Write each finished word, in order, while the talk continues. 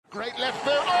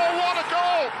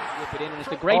Whip it in and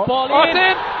it's a great ball in,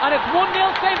 and it's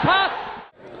 1-0 St. Pat.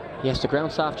 Yes, the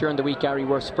ground staff during the week, Gary,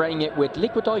 were spraying it with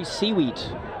liquidised seaweed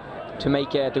to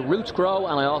make the roots grow,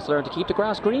 and I also learned to keep the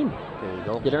grass green. There you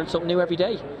go. You learn something new every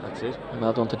day. That's it. And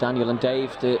well done to Daniel and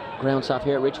Dave, the ground staff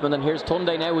here at Richmond. And here's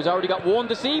Tunde now, who's already got one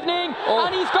this evening,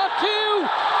 and he's got two.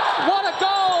 What a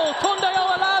goal! Tunde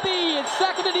Owolabi, it's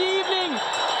second of the evening.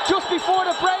 Just before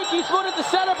the break, he's running to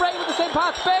celebrate with the St.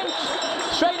 Pat's bench.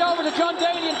 Straight over to John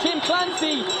Daly and Tim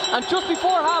Clancy. And just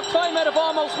before half time, out of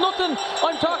almost nothing,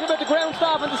 I'm talking about the ground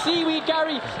staff and the seaweed,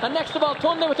 Gary. And next of all,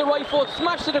 Tunde with the right foot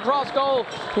smashed it across goal.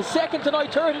 His second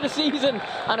tonight, third of the season.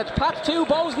 And it's Pats 2,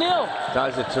 Bows 0. That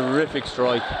is a terrific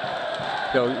strike.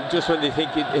 You know, just when they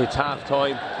think it's half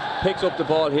time, picks up the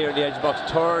ball here in the edge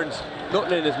box, turns,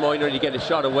 nothing in his mind, and you get a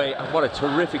shot away. And what a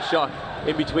terrific shot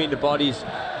in between the bodies.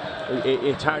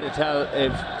 It's hard to tell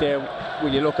if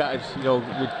when you look at it, you know,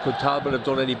 could Talbot have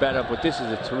done any better, but this is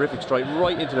a terrific strike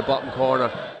right into the bottom corner.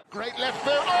 Great left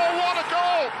there. Oh, what a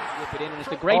goal! Whip it in and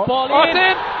it's a great ball in,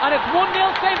 and it's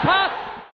 1-0 St. Pat.